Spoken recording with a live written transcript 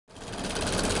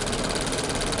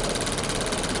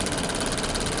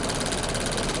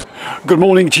Good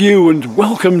morning to you and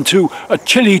welcome to a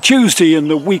chilly Tuesday in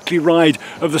the weekly ride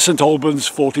of the St Albans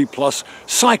 40+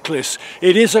 cyclists.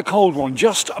 It is a cold one,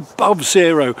 just above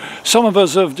zero. Some of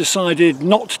us have decided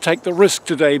not to take the risk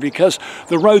today because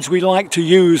the roads we like to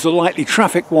use, the lightly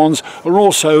trafficked ones, are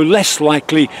also less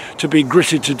likely to be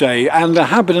gritted today, and there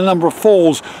have been a number of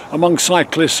falls among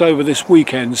cyclists over this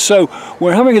weekend. So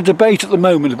we're having a debate at the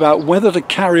moment about whether to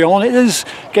carry on. It is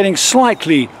getting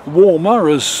slightly warmer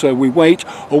as we wait,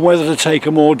 or whether to take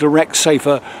a more direct,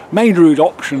 safer main route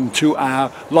option to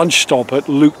our lunch stop at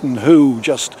Luton Hoo,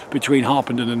 just between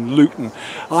Harpenden and Luton.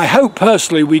 I hope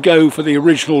personally we go for the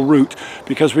original route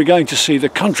because we're going to see the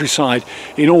countryside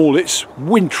in all its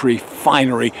wintry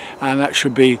finery, and that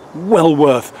should be well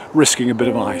worth risking a bit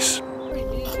of ice.